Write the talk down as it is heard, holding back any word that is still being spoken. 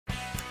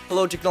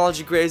Hello,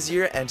 Technologycrazy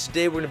here, and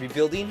today we're going to be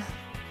building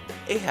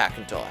a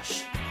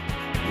Hackintosh.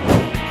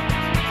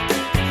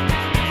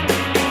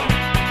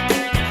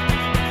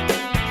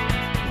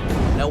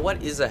 Now,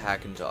 what is a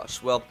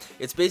Hackintosh? Well,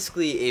 it's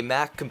basically a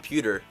Mac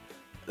computer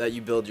that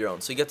you build your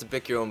own. So you get to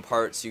pick your own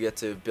parts, you get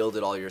to build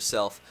it all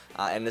yourself,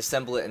 and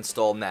assemble it,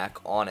 install Mac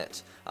on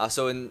it.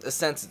 So in a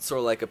sense, it's sort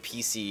of like a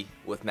PC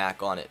with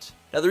Mac on it.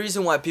 Now, the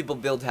reason why people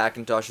build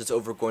Hackintoshes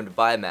over going to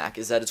buy a Mac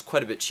is that it's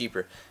quite a bit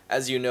cheaper.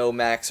 As you know,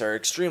 Macs are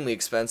extremely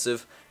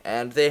expensive,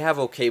 and they have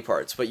okay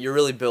parts, but you're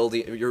really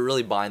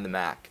buying the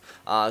Mac.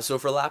 So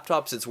for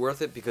laptops, it's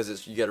worth it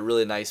because you get a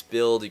really nice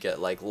build, you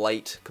get like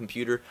light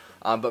computer.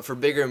 But for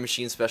bigger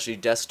machines, especially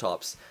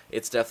desktops,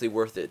 it's definitely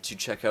worth it to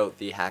check out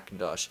the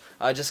Hackintosh.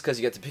 Just because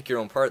you get to pick your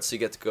own parts, so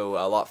you get to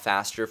go a lot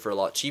faster for a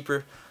lot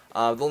cheaper.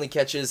 The only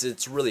catch is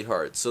it's really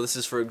hard, so this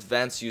is for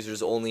advanced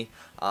users only.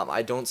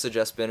 I don't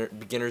suggest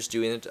beginners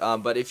doing it,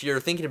 but if you're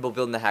thinking about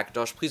building the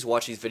Hackintosh, please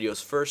watch these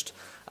videos first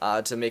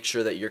to make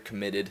sure that you're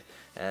committed.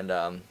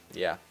 And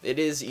yeah, it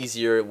is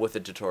easier with a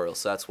tutorial,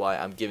 so that's why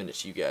I'm giving it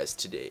to you guys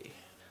today.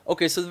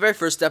 Okay, so the very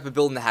first step of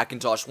building the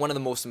Hackintosh, one of the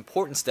most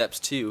important steps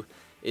too,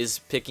 is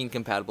picking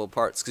compatible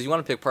parts, because you want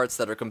to pick parts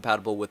that are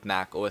compatible with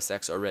Mac OS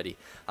X already.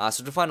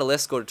 So to find a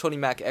list, go to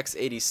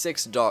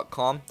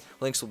TonyMacX86.com.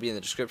 Links will be in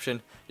the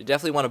description. You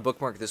definitely want to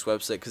bookmark this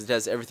website because it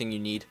has everything you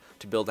need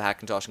to build a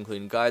Hackintosh,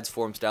 including guides,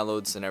 forums,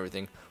 downloads, and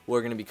everything.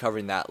 We're going to be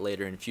covering that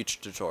later in future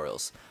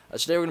tutorials.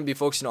 Today we're going to be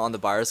focusing on the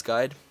buyer's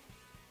guide.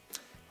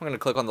 I'm going to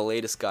click on the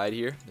latest guide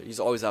here. He's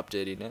always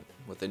updating it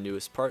with the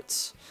newest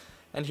parts.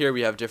 And here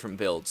we have different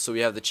builds. So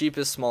we have the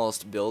cheapest,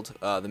 smallest build,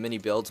 the mini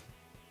build.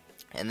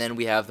 And then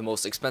we have the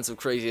most expensive,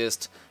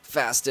 craziest,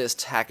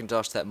 fastest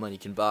Hackintosh that money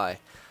can buy.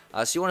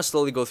 So you want to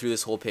slowly go through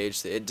this whole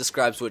page. It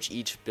describes which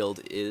each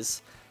build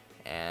is.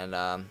 And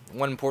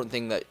one important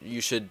thing that you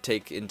should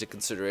take into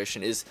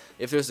consideration is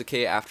if there's a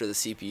K after the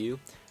CPU,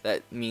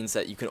 that means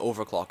that you can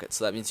overclock it.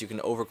 So that means you can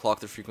overclock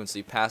the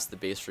frequency past the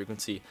base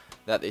frequency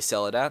that they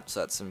sell it at. So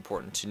that's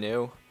important to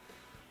know.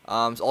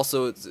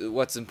 Also,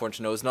 what's important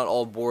to know is not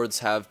all boards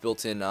have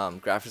built-in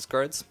graphics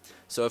cards.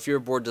 So if your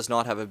board does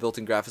not have a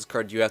built-in graphics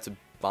card, you have to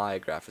buy a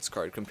graphics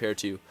card compared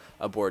to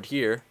a board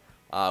here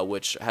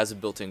which has a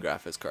built-in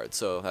graphics card.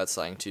 So that's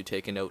something to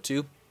take a note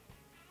too.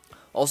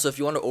 Also, if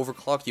you want to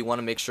overclock, you want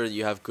to make sure that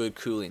you have good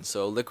cooling.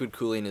 So liquid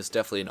cooling is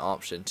definitely an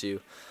option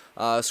too.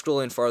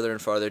 Scrolling farther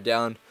and farther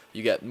down,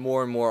 you get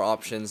more and more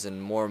options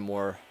and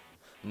more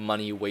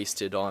money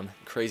wasted on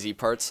crazy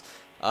parts.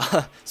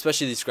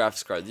 Especially these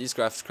graphics cards. These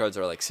graphics cards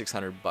are like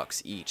 600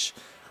 bucks each.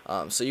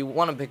 So you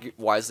want to pick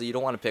wisely. You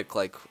don't want to pick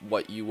like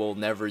what you will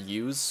never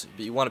use,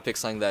 but you want to pick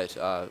something that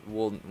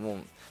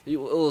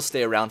will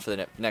stay around for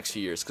the next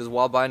few years. Because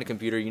while buying a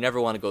computer, you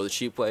never want to go the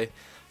cheap way.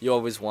 You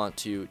always want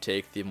to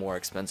take the more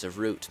expensive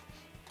route.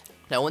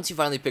 Now, once you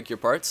finally pick your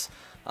parts,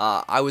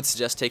 I would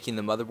suggest taking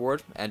the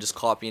motherboard and just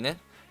copying it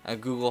and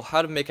Google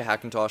how to make a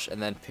Hackintosh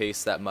and then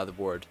paste that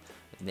motherboard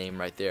name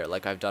right there,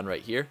 like I've done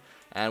right here.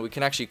 And we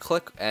can actually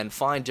click and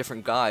find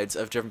different guides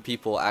of different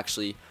people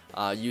actually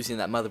using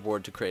that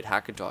motherboard to create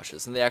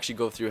Hackintoshes. And they actually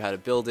go through how to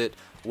build it,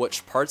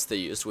 which parts they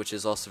used, which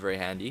is also very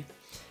handy,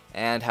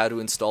 and how to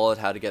install it,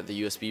 how to get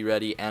the USB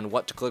ready, and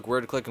what to click,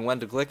 where to click, and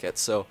when to click it.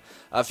 So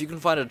if you can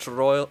find a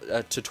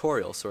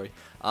tutorial,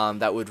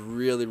 that would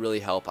really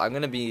help. I'm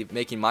going to be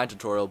making my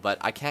tutorial, but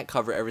I can't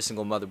cover every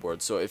single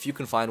motherboard. So if you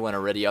can find one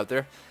already out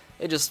there,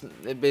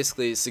 it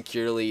basically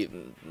securely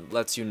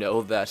lets you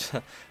know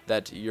that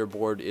that your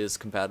board is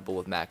compatible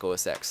with Mac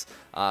OS X.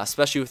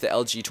 Especially with the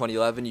LG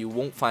 2011, you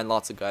won't find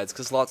lots of guides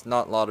because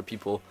not a lot of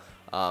people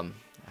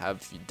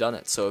have done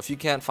it. So if you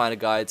can't find a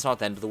guide, it's not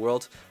the end of the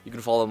world. You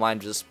can follow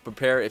mine. Just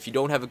prepare. If you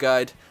don't have a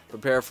guide,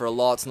 prepare for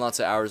lots and lots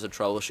of hours of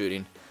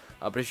troubleshooting.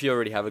 But if you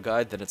already have a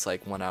guide, then it's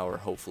like 1 hour,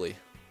 hopefully.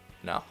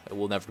 No, it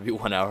will never be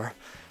 1 hour.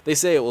 They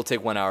say it will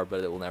take 1 hour,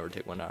 but it will never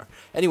take 1 hour.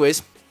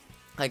 Anyways,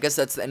 I guess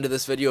that's the end of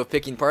this video of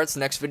picking parts.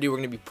 Next video, we're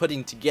going to be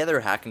putting together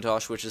a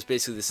Hackintosh, which is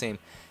basically the same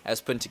as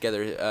putting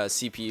together a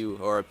CPU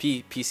or a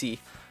PC.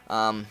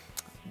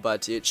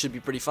 But it should be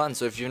pretty fun.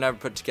 So if you've never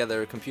put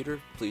together a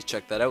computer, please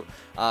check that out.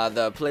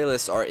 The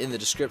playlists are in the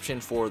description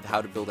for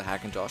how to build a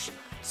Hackintosh.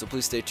 So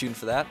please stay tuned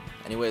for that.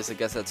 Anyways, I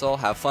guess that's all.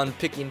 Have fun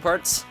picking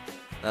parts.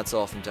 That's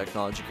all from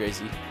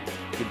Technologycrazy.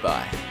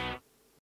 Goodbye.